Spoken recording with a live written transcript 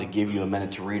give you a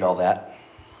minute to read all that.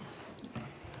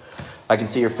 I can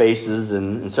see your faces,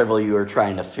 and several of you are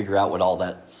trying to figure out what all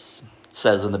that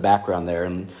says in the background there,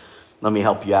 and let me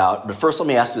help you out. But first, let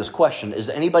me ask you this question. Is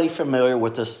anybody familiar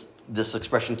with this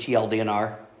expression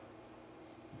TLDNR?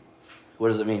 What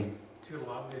does it mean? Too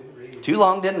long didn't read. Too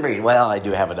long didn't read. Well, I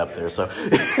do have it up there, so.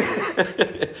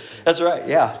 That's right,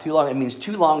 yeah. Too long. It means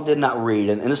too long did not read.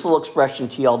 And this little expression,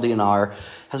 TLDNR,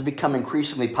 has become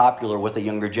increasingly popular with the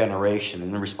younger generation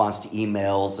in response to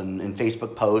emails and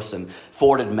Facebook posts and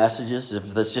forwarded messages.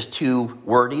 If that's just too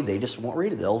wordy, they just won't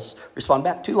read it. They'll respond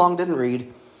back, too long didn't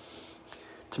read.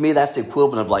 To me, that's the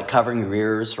equivalent of like covering your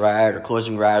ears, right? Or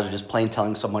closing your eyes, or just plain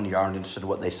telling someone you aren't interested in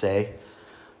what they say.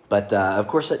 But of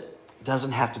course, it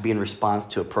doesn't have to be in response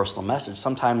to a personal message.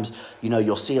 Sometimes,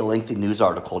 you'll see a lengthy news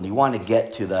article and you want to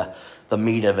get to the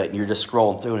meat of it, and you're just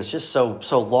scrolling through and it's just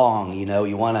so long,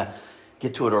 you want to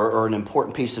get to it, or an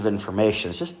important piece of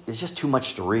information. It's just too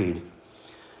much to read.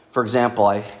 For example,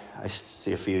 I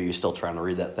see a few of you still trying to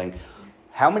read that thing.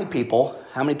 How many people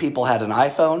had an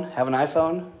iPhone? Have an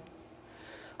iPhone?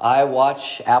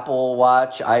 iWatch, Apple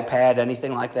Watch, iPad,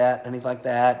 anything like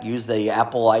that? Use the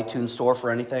Apple iTunes store for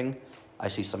anything? I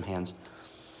see some hands.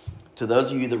 To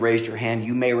those of you that raised your hand,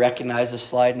 you may recognize this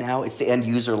slide now. It's the end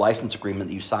user license agreement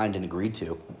that you signed and agreed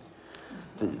to.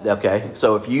 Okay,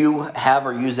 so if you have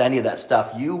or use any of that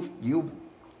stuff, you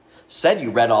said you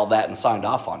read all that and signed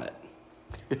off on it.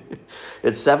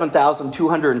 It's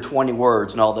 7,220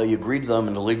 words, and although you agreed to them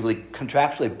and are legally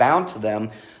contractually bound to them,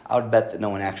 I would bet that no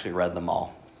one actually read them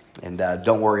all. And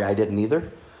don't worry, I didn't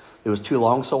either. It was too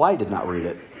long, so I did not read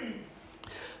it.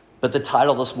 But the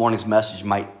title of this morning's message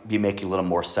might be making a little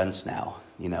more sense now.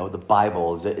 The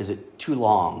Bible, is it too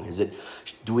long?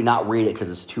 Do we not read it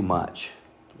because it's too much?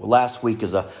 Well, last week,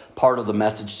 as a part of the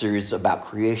message series about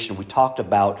creation, we talked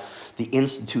about the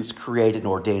institutes created and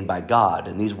ordained by God.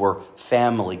 And these were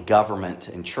family, government,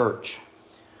 and church.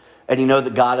 And you know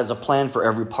that God has a plan for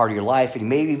every part of your life. And you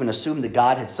may even assume that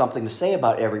God had something to say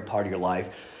about every part of your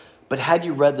life. But had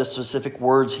you read the specific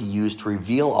words he used to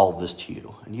reveal all of this to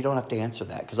you? And you don't have to answer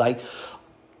that, because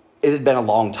it had been a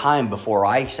long time before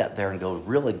I sat there and go,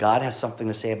 really, God has something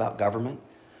to say about government?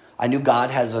 I knew God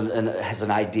has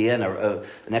an idea and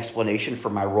an explanation for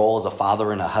my role as a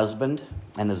father and a husband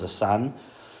and as a son.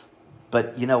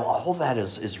 But, all that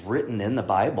is written in the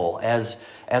Bible, as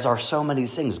are so many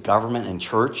things, government and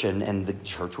church, and the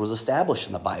church was established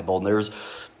in the Bible. And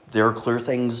there are clear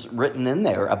things written in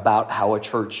there about how a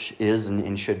church is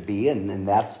and should be, and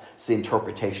that's the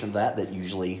interpretation of that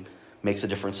usually makes the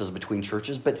differences between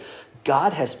churches. But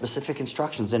God has specific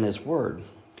instructions in his word.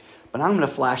 But I'm going to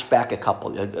flash back a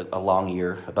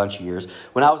bunch of years.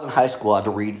 When I was in high school, I had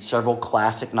to read several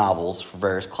classic novels for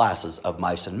various classes: Of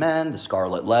Mice and Men, The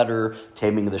Scarlet Letter,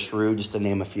 Taming of the Shrew, just to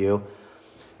name a few.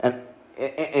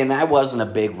 And I wasn't a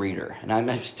big reader, and I'm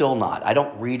still not. I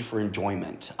don't read for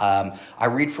enjoyment. I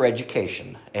read for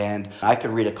education, and I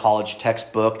could read a college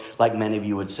textbook like many of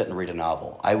you would sit and read a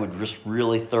novel. I would just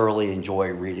really thoroughly enjoy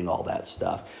reading all that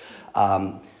stuff.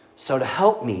 So to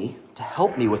help me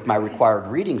with my required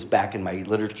readings back in my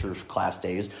literature class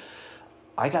days,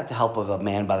 I got the help of a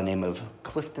man by the name of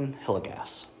Clifton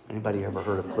Hillegas. Anybody ever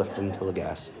heard of Clifton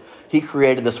Hillegas? He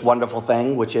created this wonderful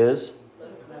thing, which is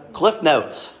Cliff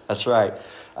Notes. That's right.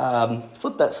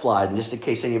 Flip that slide, and just in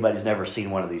case anybody's never seen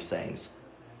one of these things.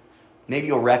 Maybe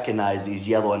you'll recognize these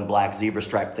yellow and black zebra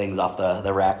stripe things off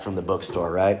the rack from the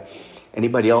bookstore, right?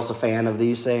 Anybody else a fan of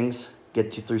these things?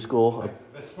 Get you through school?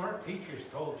 The smart teachers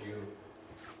told you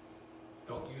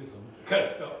don't use them because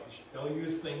they'll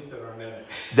use things that aren't in it.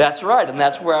 That's right, and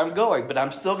that's where I'm going. But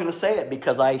I'm still going to say it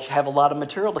because I have a lot of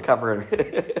material to cover.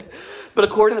 But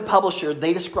according to the publisher,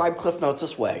 they describe Cliff Notes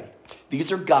this way.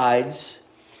 These are guides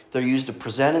that are used to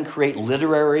present and create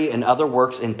literary and other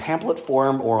works in pamphlet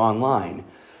form or online.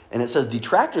 And it says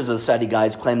detractors of the study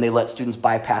guides claim they let students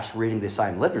bypass reading the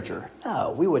assigned literature.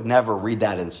 No, we would never read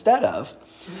that instead of.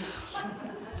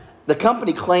 The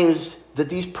company claims that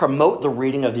these promote the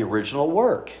reading of the original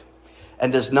work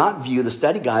and does not view the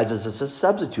study guides as a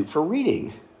substitute for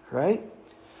reading, right?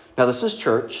 Now, this is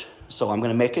church, so I'm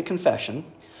going to make a confession.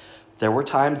 There were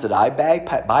times that I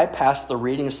bypassed the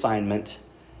reading assignment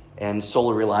and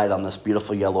solely relied on this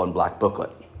beautiful yellow and black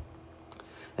booklet.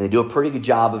 And they do a pretty good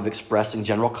job of expressing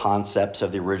general concepts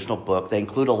of the original book. They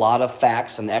include a lot of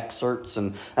facts and excerpts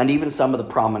and even some of the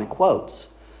prominent quotes.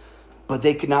 But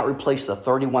they could not replace the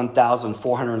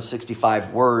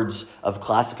 31,465 words of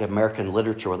classic American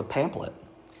literature with a pamphlet.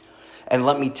 And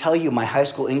let me tell you, my high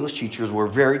school English teachers were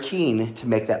very keen to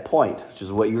make that point, which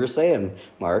is what you were saying,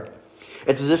 Mark.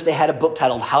 It's as if they had a book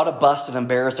titled How to Bust and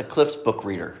Embarrass a Cliff's Note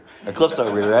Reader,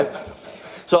 right?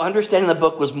 So understanding the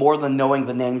book was more than knowing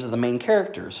the names of the main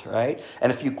characters, right?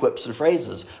 And a few quips and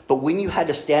phrases. But when you had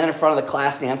to stand in front of the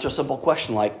class and answer a simple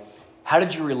question like, how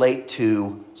did you relate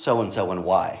to so-and-so and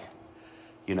why?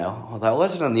 Well, that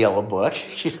wasn't in the yellow book.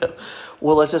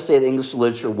 Well, let's just say the English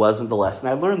literature wasn't the lesson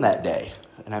I learned that day.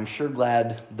 And I'm sure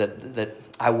glad that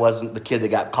I wasn't the kid that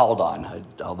got called on,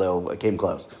 although I came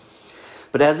close.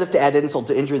 But as if to add insult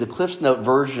to injury, the Cliff's Note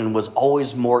version was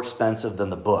always more expensive than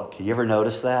the book. You ever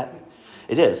notice that?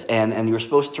 It is. And you were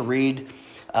supposed to read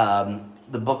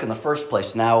the book in the first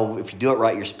place. Now, if you do it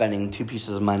right, you're spending 2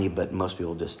 pieces of money, but most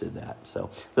people just did that. So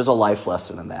there's a life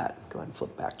lesson in that. Go ahead and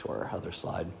flip back to our other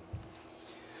slide.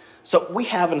 So we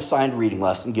have an assigned reading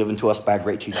lesson given to us by a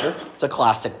great teacher. It's a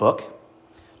classic book,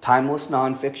 timeless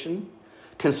nonfiction,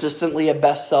 consistently a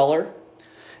bestseller.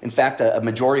 In fact, a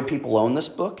majority of people own this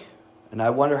book, and I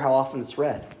wonder how often it's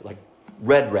read, like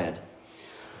read.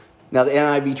 Now, the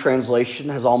NIV translation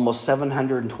has almost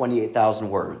 728,000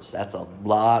 words. That's a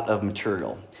lot of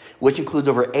material, which includes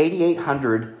over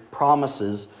 8,800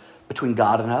 promises between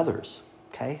God and others.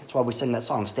 Okay? That's why we sing that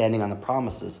song, Standing on the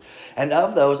Promises. And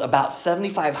of those, about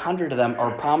 7,500 of them are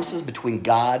promises between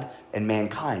God and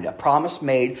mankind. A promise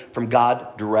made from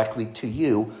God directly to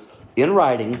you in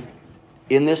writing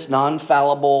in this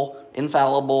infallible,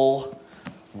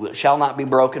 shall not be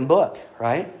broken book,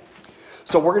 right?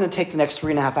 So we're going to take the next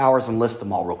 3.5 hours and list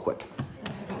them all real quick.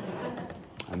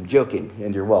 I'm joking,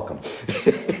 and you're welcome.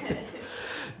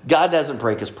 God doesn't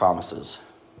break his promises.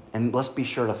 And let's be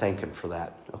sure to thank him for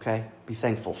that, okay? Be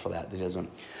thankful for that he doesn't.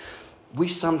 We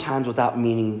sometimes, without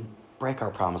meaning, break our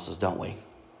promises, don't we?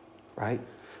 Right?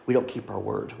 We don't keep our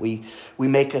word. We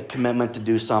make a commitment to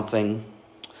do something.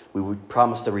 We would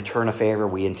promise to return a favor.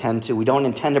 We intend to. We don't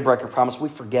intend to break our promise. We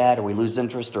forget, or we lose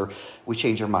interest, or we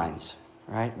change our minds,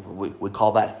 right? We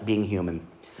call that being human.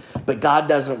 But God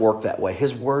doesn't work that way.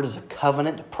 His word is a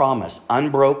covenant promise,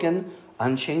 unbroken,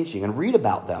 unchanging. And read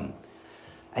about them.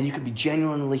 And you can be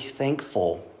genuinely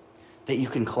thankful that you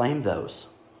can claim those,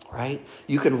 right?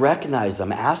 You can recognize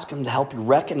them. Ask him to help you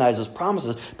recognize those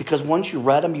promises, because once you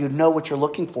read them, you know what you're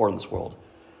looking for in this world.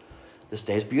 This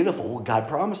day is beautiful. Well, God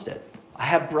promised it. I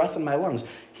have breath in my lungs.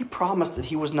 He promised that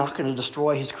he was not going to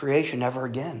destroy his creation ever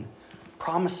again.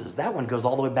 Promises. That one goes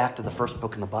all the way back to the first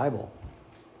book in the Bible.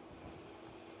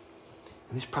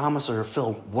 And these promises are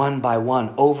filled one by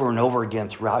one over and over again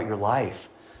throughout your life.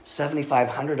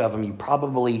 7,500 of them you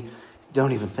probably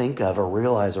don't even think of or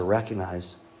realize or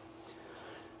recognize.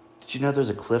 Did you know there's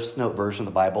a Cliff's Note version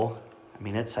of the Bible? I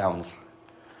mean, it sounds...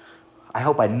 I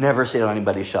hope I never see it on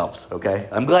anybody's shelves, okay?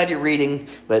 I'm glad you're reading,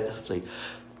 but let's see.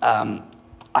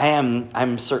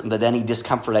 I'm certain that any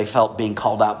discomfort I felt being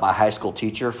called out by a high school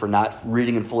teacher for not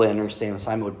reading and fully understanding the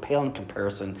assignment would pale in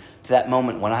comparison to that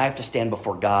moment when I have to stand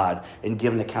before God and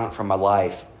give an account for my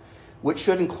life, which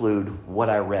should include what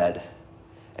I read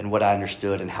and what I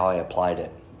understood and how I applied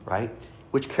it, right?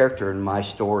 Which character in my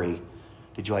story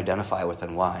did you identify with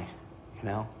and why?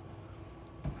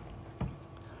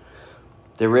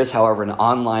 There is, however, an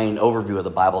online overview of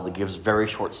the Bible that gives very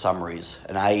short summaries.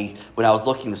 And when I was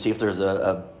looking to see if there's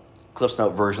a Cliff's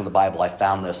Note version of the Bible, I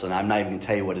found this, and I'm not even going to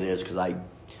tell you what it is because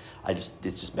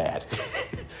it's just bad.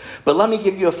 But let me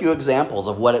give you a few examples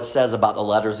of what it says about the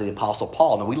letters of the Apostle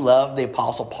Paul. Now, we love the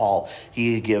Apostle Paul.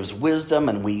 He gives wisdom,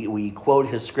 and we quote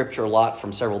his scripture a lot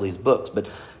from several of these books. But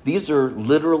these are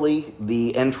literally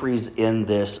the entries in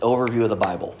this overview of the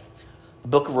Bible. The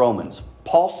book of Romans.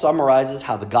 Paul summarizes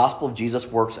how the gospel of Jesus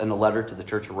works in a letter to the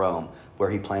Church of Rome, where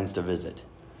he plans to visit.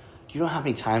 Do you know how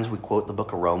many times we quote the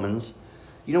book of Romans?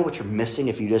 You know what you're missing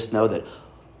if you just know that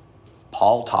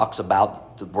Paul talks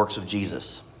about the works of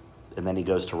Jesus, and then he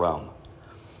goes to Rome.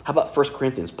 How about 1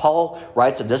 Corinthians? Paul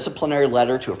writes a disciplinary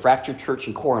letter to a fractured church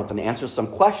in Corinth and answers some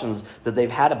questions that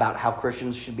they've had about how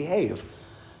Christians should behave.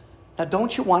 Now,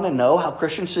 don't you want to know how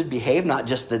Christians should behave, not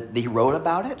just that he wrote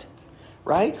about it?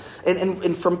 Right?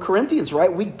 And from Corinthians,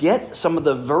 right, we get some of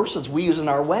the verses we use in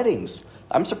our weddings.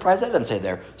 I'm surprised that doesn't say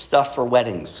there, stuff for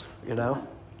weddings,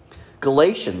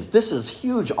 Galatians, this is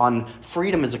huge on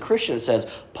freedom as a Christian. It says,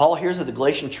 Paul hears that the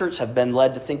Galatian church have been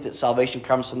led to think that salvation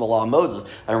comes from the law of Moses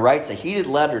and writes a heated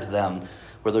letter to them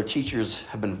where their teachers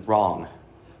have been wrong.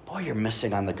 Boy, you're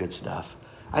missing on the good stuff.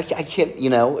 I can't,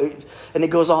 and it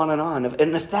goes on.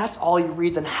 And if that's all you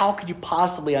read, then how could you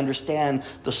possibly understand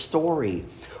the story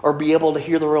or be able to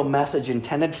hear the real message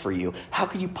intended for you? How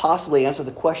could you possibly answer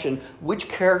the question, which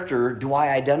character do I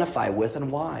identify with and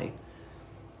why?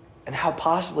 And how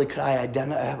possibly could I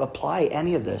apply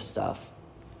any of this stuff?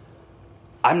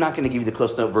 I'm not going to give you the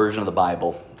Cliff's Note version of the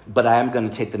Bible, but I am going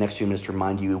to take the next few minutes to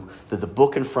remind you that the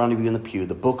book in front of you in the pew,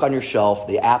 the book on your shelf,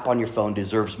 the app on your phone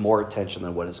deserves more attention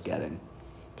than what it's getting.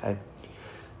 Okay?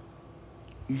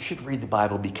 You should read the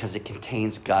Bible because it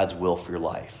contains God's will for your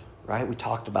life, right? We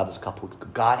talked about this a couple weeks ago.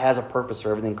 God has a purpose for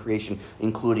everything in creation,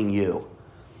 including you.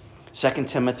 2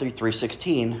 Timothy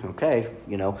 3:16, okay,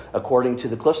 according to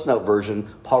the CliffsNote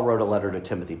version, Paul wrote a letter to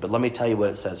Timothy. But let me tell you what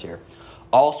it says here.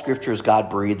 All scripture is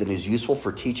God-breathed and is useful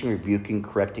for teaching, rebuking,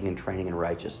 correcting, and training in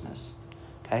righteousness.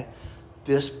 Okay?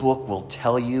 This book will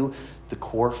tell you the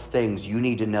core things you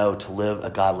need to know to live a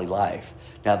godly life.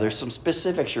 Now, there's some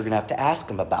specifics you're going to have to ask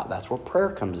him about. That's where prayer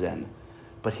comes in.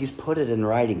 But he's put it in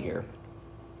writing here.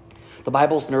 The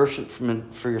Bible's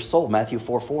nourishment for your soul, Matthew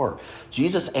 4:4.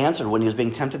 Jesus answered when he was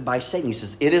being tempted by Satan. He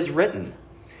says, "It is written,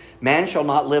 man shall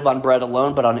not live on bread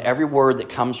alone, but on every word that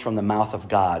comes from the mouth of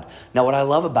God." Now, what I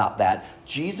love about that,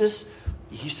 Jesus,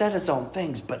 he said his own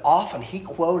things, but often he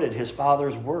quoted his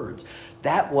Father's words.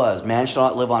 That was, man shall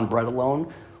not live on bread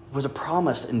alone, was a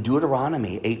promise in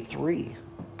Deuteronomy 8:3.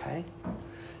 Okay?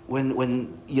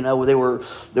 When they were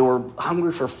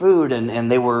hungry for food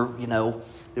and they were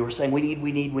saying, we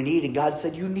need, and God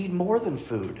said, you need more than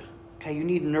food. Okay, you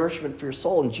need nourishment for your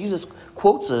soul. And Jesus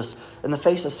quotes this in the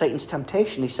face of Satan's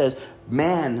temptation. He says,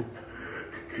 man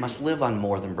must live on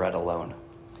more than bread alone.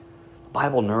 The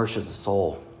Bible nourishes the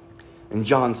soul. In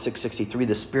John 6:63,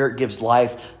 the Spirit gives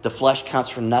life, the flesh counts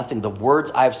for nothing. The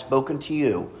words I have spoken to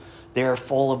you, they are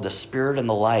full of the Spirit and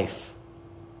the life.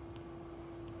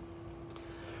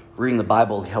 Reading the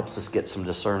Bible helps us get some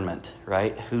discernment,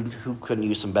 right? Who couldn't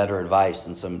use some better advice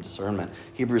than some discernment?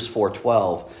 Hebrews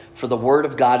 4:12. For the word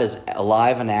of God is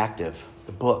alive and active.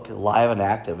 The book, alive and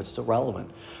active. It's still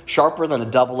relevant. Sharper than a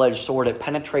double-edged sword. It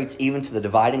penetrates even to the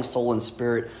dividing soul and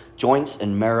spirit, joints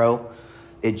and marrow.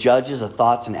 It judges the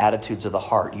thoughts and attitudes of the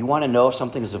heart. You want to know if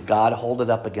something is of God, hold it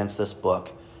up against this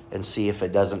book and see if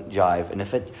it doesn't jive. And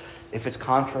if it's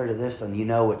contrary to this, then you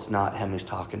know it's not him who's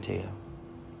talking to you.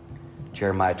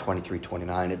 Jeremiah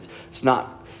 23:29.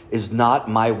 Is not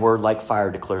my word like fire,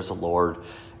 declares the Lord,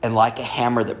 and like a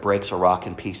hammer that breaks a rock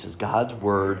in pieces. God's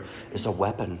word is a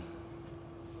weapon.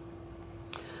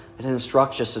 It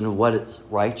instructs us in what is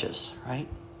righteous, right?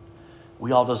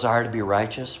 We all desire to be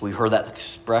righteous. We've heard that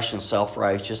expression,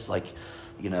 self-righteous,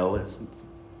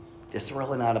 it's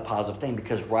really not a positive thing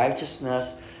because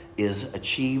righteousness is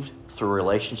achieved through a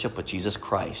relationship with Jesus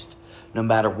Christ. No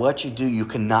matter what you do, you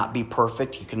cannot be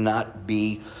perfect. You cannot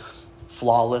be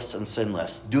flawless and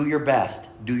sinless. Do your best.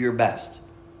 Do your best.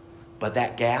 But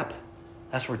that gap,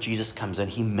 that's where Jesus comes in.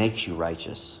 He makes you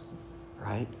righteous,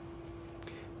 right?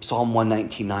 Psalm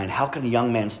 119:9. How can a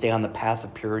young man stay on the path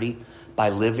of purity? By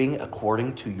living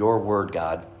according to your word,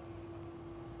 God.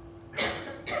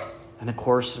 And of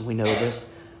course, we know this,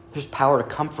 there's power to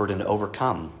comfort and to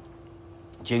overcome.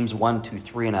 James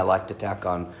 1:2-3, and I like to tack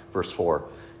on verse 4.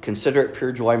 Consider it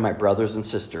pure joy, my brothers and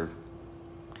sisters,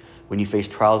 when you face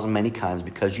trials of many kinds,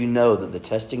 because you know that the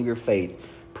testing of your faith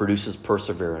produces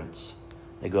perseverance.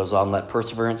 It goes on, let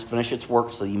perseverance finish its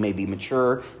work so that you may be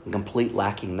mature and complete,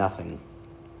 lacking nothing.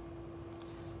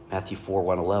 Matthew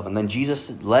 4:1-11. Then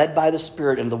Jesus, led by the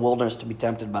Spirit into the wilderness to be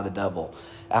tempted by the devil.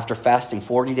 After fasting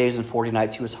 40 days and 40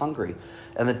 nights, he was hungry.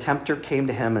 And the tempter came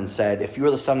to him and said, if you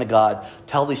are the Son of God,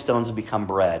 tell these stones to become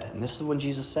bread. And this is when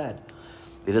Jesus said,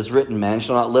 it is written, man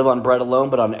shall not live on bread alone,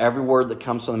 but on every word that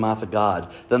comes from the mouth of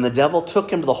God. Then the devil took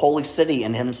him to the holy city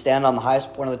and him stand on the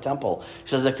highest point of the temple. He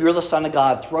says, if you're the Son of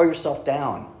God, throw yourself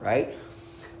down, right?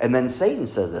 And then Satan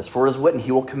says this, for it is written,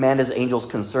 he will command his angels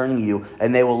concerning you,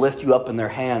 and they will lift you up in their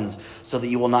hands so that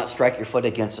you will not strike your foot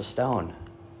against a stone.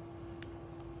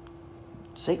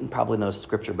 Satan probably knows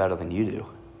scripture better than you do,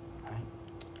 right?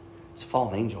 He's a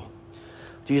fallen angel.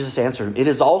 Jesus answered him, it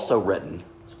is also written,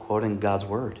 quoting God's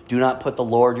word, do not put the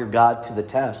Lord your God to the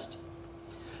test.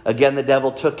 Again, the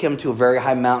devil took him to a very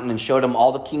high mountain and showed him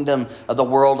all the kingdom of the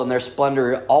world and their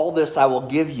splendor. All this I will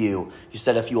give you, he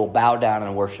said, if you will bow down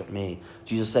and worship me.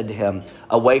 Jesus said to him,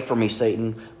 away from me,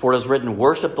 Satan, for it is written,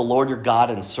 worship the Lord your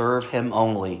God and serve him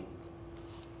only.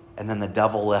 And then the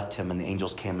devil left him and the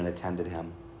angels came and attended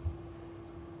him.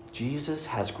 Jesus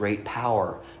has great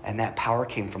power, and that power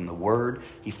came from the word.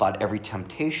 He fought every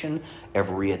temptation,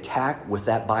 every attack with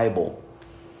that Bible.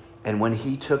 And when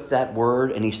he took that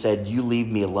word and he said, you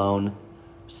leave me alone,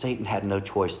 Satan had no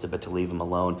choice but to leave him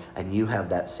alone. And you have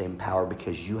that same power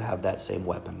because you have that same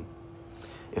weapon.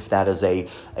 If that is a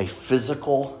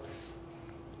physical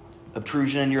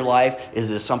obtrusion in your life, is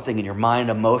it something in your mind,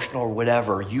 emotional or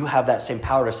whatever, you have that same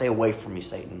power to say, away from me,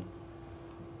 Satan.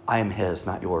 I am his,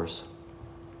 not yours.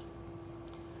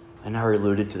 And I already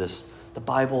alluded to this. The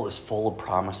Bible is full of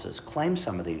promises. Claim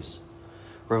some of these.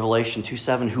 Revelation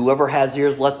 2:7, whoever has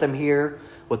ears, let them hear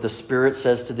what the Spirit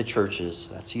says to the churches.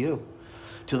 That's you.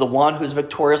 To the one who's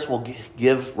victorious will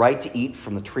give right to eat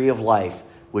from the tree of life,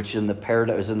 which is in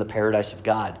the paradise of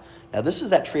God. Now, this is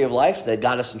that tree of life that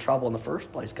got us in trouble in the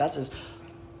first place. God says,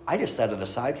 I just set it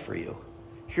aside for you.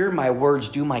 Hear my words,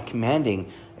 do my commanding,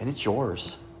 and it's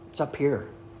yours. It's up here,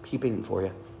 keeping it for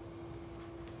you.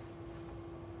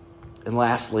 And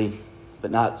lastly,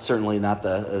 but certainly not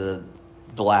the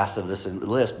last of this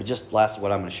list, but just last of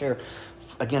what I'm going to share,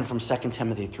 again from 2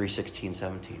 Timothy 3:16,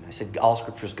 17. I said all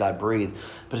scripture is God-breathed,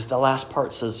 but if the last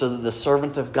part says, so that the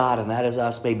servant of God, and that is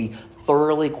us, may be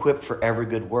thoroughly equipped for every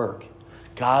good work.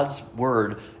 God's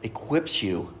word equips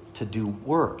you to do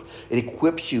work. It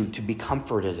equips you to be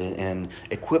comforted and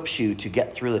equips you to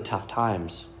get through the tough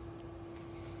times.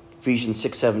 Ephesians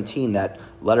 6:17, that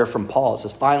letter from Paul, it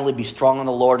says, finally be strong in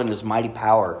the Lord and his mighty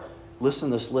power.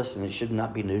 Listen, it should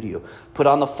not be new to you. Put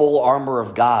on the full armor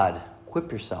of God.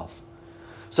 Equip yourself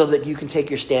so that you can take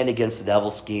your stand against the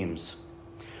devil's schemes.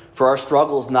 For our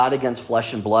struggle is not against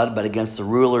flesh and blood, but against the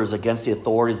rulers, against the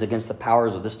authorities, against the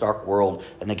powers of this dark world,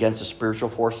 and against the spiritual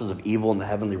forces of evil in the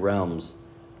heavenly realms.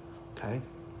 Okay?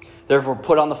 Therefore,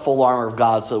 put on the full armor of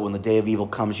God so that when the day of evil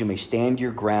comes, you may stand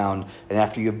your ground, and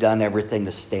after you have done everything,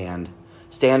 to stand.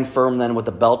 Stand firm then with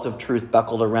the belt of truth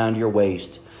buckled around your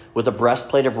waist, with the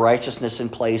breastplate of righteousness in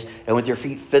place, and with your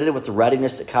feet fitted with the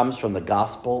readiness that comes from the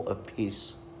gospel of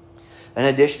peace. In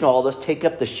addition to all this, take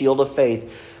up the shield of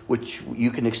faith, which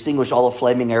you can extinguish all the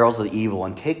flaming arrows of the evil,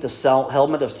 and take the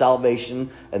helmet of salvation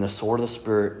and the sword of the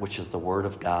Spirit, which is the word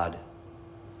of God.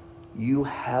 You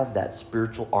have that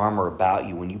spiritual armor about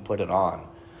you when you put it on.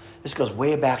 This goes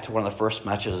way back to one of the first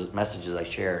messages I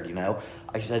shared,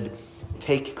 I said,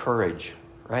 take courage,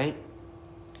 right?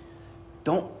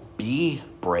 Don't be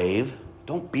brave.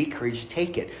 Don't be courageous.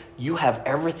 Take it. You have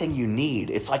everything you need.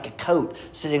 It's like a coat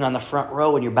sitting on the front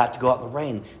row when you're about to go out in the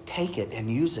rain. Take it and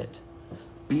use it.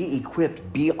 Be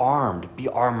equipped. Be armed. Be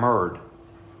armored.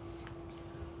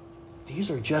 These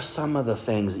are just some of the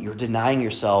things that you're denying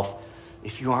yourself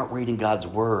if you aren't reading God's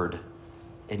word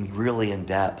and really in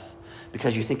depth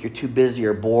because you think you're too busy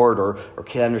or bored or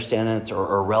can't understand it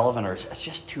or irrelevant or it's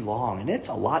just too long. And it's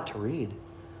a lot to read.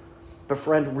 But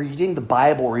friend, reading the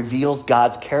Bible reveals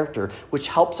God's character, which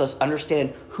helps us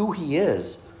understand who he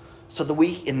is so that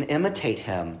we can imitate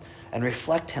him and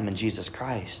reflect him in Jesus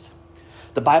Christ.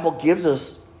 The Bible gives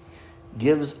us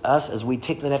as we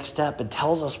take the next step and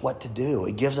tells us what to do.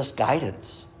 It gives us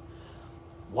guidance.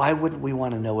 Why wouldn't we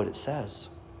want to know what it says?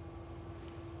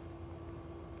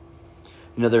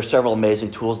 There are several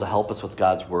amazing tools to help us with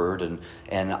God's word,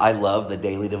 and I love the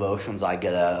daily devotions. I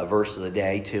get a verse of the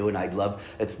day too, and I'd love,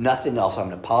 if nothing else, I'm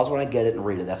going to pause when I get it and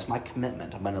read it. That's my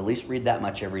commitment. I'm going to at least read that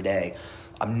much every day.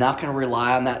 I'm not going to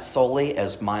rely on that solely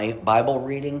as my Bible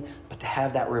reading, but to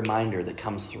have that reminder that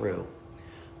comes through.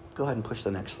 Go ahead and push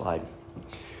the next slide.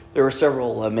 There were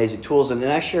several amazing tools, and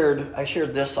I shared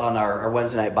this on our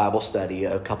Wednesday night Bible study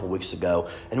a couple weeks ago,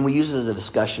 and we use it as a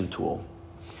discussion tool.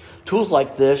 Tools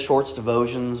like this, shorts,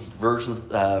 devotions, verses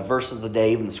of the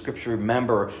day, even the scripture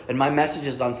remember, and my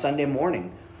messages on Sunday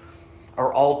morning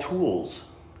are all tools,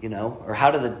 or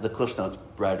how did the Cliff Notes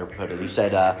writer put it? He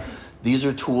said, these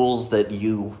are tools that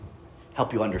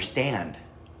help you understand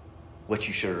what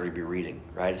you should already be reading,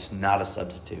 right? It's not a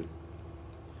substitute.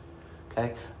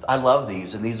 Okay, I love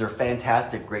these, and these are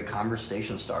fantastic, great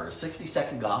conversation starters.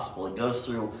 60-second gospel, it goes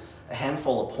through a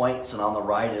handful of points, and on the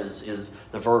right is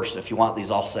the verse. If you want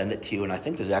these, I'll send it to you, and I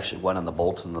think there's actually one on the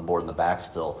bulletin, the board in the back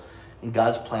still. And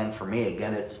God's plan for me,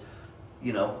 again, it's,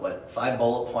 5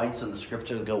 bullet points in the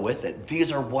scripture to go with it.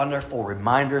 These are wonderful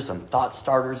reminders and thought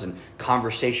starters and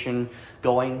conversation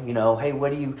going, hey,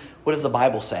 what does the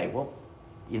Bible say? Well,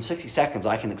 in 60 seconds,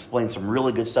 I can explain some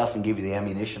really good stuff and give you the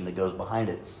ammunition that goes behind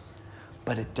it.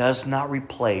 But it does not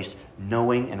replace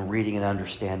knowing and reading and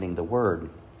understanding the Word.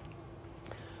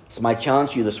 So my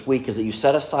challenge to you this week is that you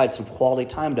set aside some quality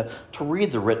time to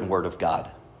read the written Word of God.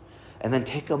 And then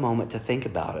take a moment to think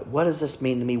about it. What does this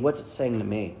mean to me? What's it saying to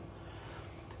me?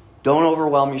 Don't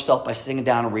overwhelm yourself by sitting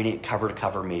down and reading it cover to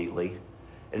cover immediately.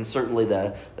 And certainly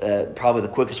probably the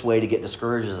quickest way to get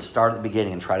discouraged is to start at the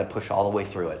beginning and try to push all the way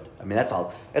through it. I mean, that's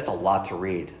a lot to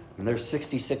read. There's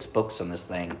 66 books in this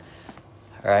thing.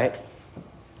 All right?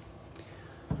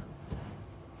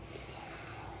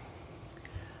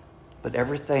 But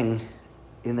everything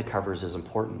in the covers is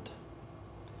important.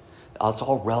 It's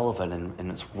all relevant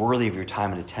and it's worthy of your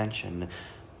time and attention.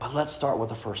 But let's start with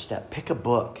the first step. Pick a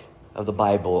book of the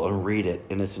Bible and read it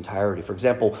in its entirety. For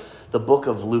example, the book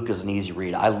of Luke is an easy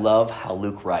read. I love how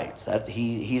Luke writes.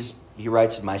 He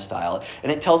writes in my style.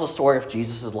 And it tells a story of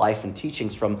Jesus' life and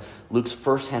teachings from Luke's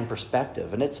firsthand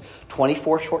perspective. And it's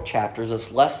 24 short chapters.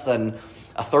 It's less than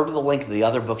a third of the length of the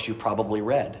other books you probably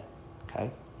read.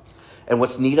 Okay? And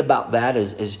what's neat about that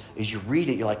is you read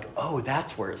it, you're like, oh,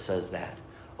 that's where it says that.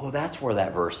 Oh, that's where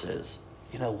that verse is.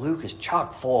 Luke is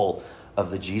chock full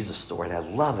of the Jesus story, and I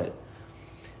love it.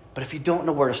 But if you don't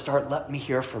know where to start, let me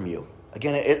hear from you.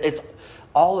 Again, it's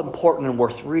all important and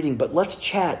worth reading, but let's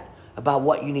chat about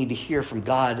what you need to hear from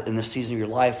God in this season of your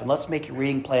life, and let's make your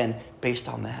reading plan based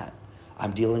on that.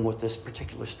 I'm dealing with this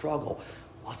particular struggle.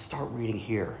 Let's start reading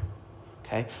here.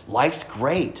 Okay? Life's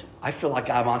great. I feel like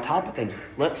I'm on top of things.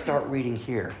 Let's start reading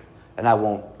here. And I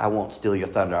won't steal your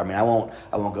thunder. I won't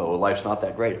go, life's not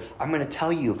that great. I'm going to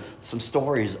tell you some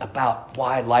stories about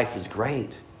why life is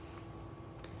great.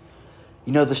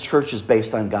 This church is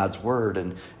based on God's word,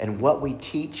 and what we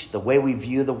teach, the way we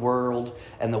view the world,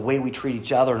 and the way we treat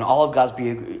each other, and all of God's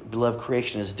beloved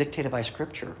creation is dictated by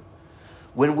Scripture.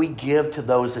 When we give to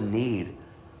those in need,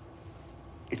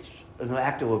 it's an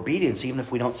act of obedience. Even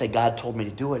if we don't say, God told me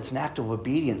to do it, it's an act of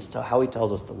obedience to how he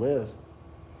tells us to live.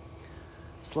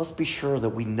 So let's be sure that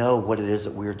we know what it is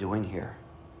that we're doing here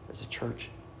as a church,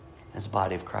 as a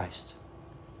body of Christ.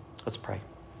 Let's pray.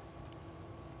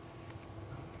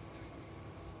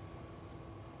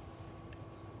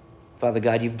 Father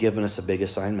God, you've given us a big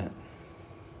assignment,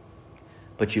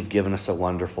 but you've given us a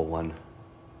wonderful one.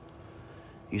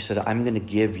 You said, I'm going to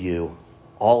give you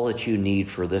all that you need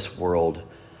for this world,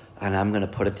 and I'm going to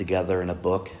put it together in a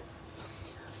book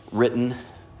written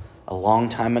a long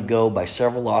time ago by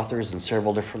several authors in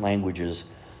several different languages,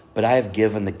 but I have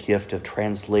given the gift of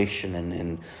translation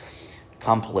and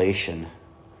compilation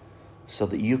so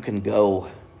that you can go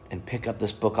and pick up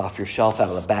this book off your shelf out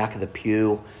of the back of the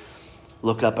pew,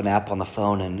 look up an app on the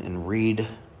phone and read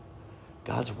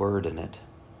God's word in it.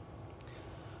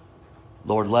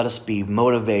 Lord, let us be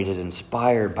motivated,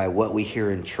 inspired by what we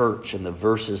hear in church and the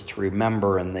verses to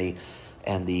remember and the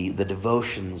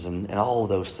devotions and all of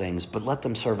those things, but let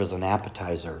them serve as an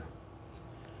appetizer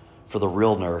for the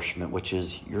real nourishment, which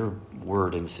is your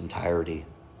word in its entirety.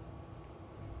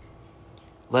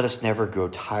 Let us never grow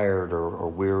tired or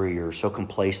weary or so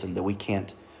complacent that we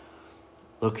can't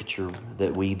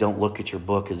that we don't look at your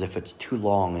book as if it's too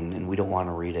long and we don't want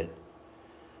to read it.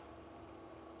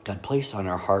 God, place on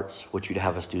our hearts what you'd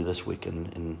have us do this week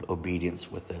in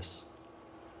obedience with this.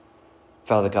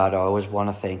 Father God, I always want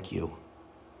to thank you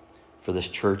for this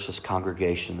church, this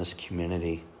congregation, this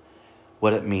community,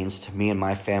 what it means to me and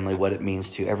my family, what it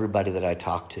means to everybody that I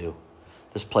talk to.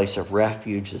 This place of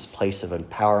refuge, this place of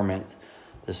empowerment,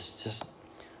 this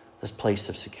place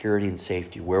of security and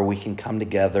safety where we can come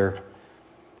together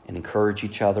and encourage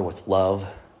each other with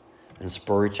love and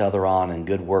spur each other on in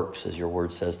good works, as your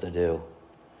word says to do,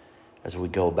 as we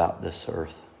go about this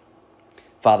earth.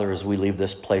 Father, as we leave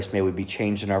this place, may we be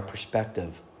changed in our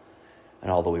perspective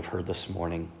and all that we've heard this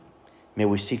morning. May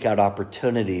we seek out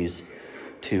opportunities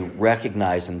to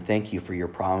recognize and thank you for your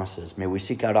promises. May we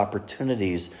seek out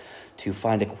opportunities to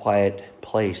find a quiet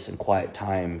place and quiet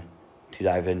time to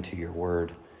dive into your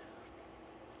word.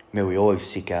 May we always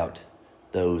seek out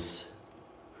those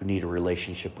who need a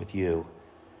relationship with you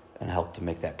and help to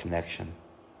make that connection.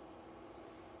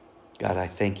 God, I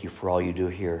thank you for all you do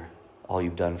here, all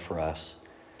you've done for us.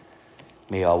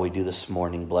 May all we do this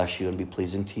morning bless you and be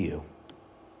pleasing to you.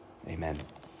 Amen.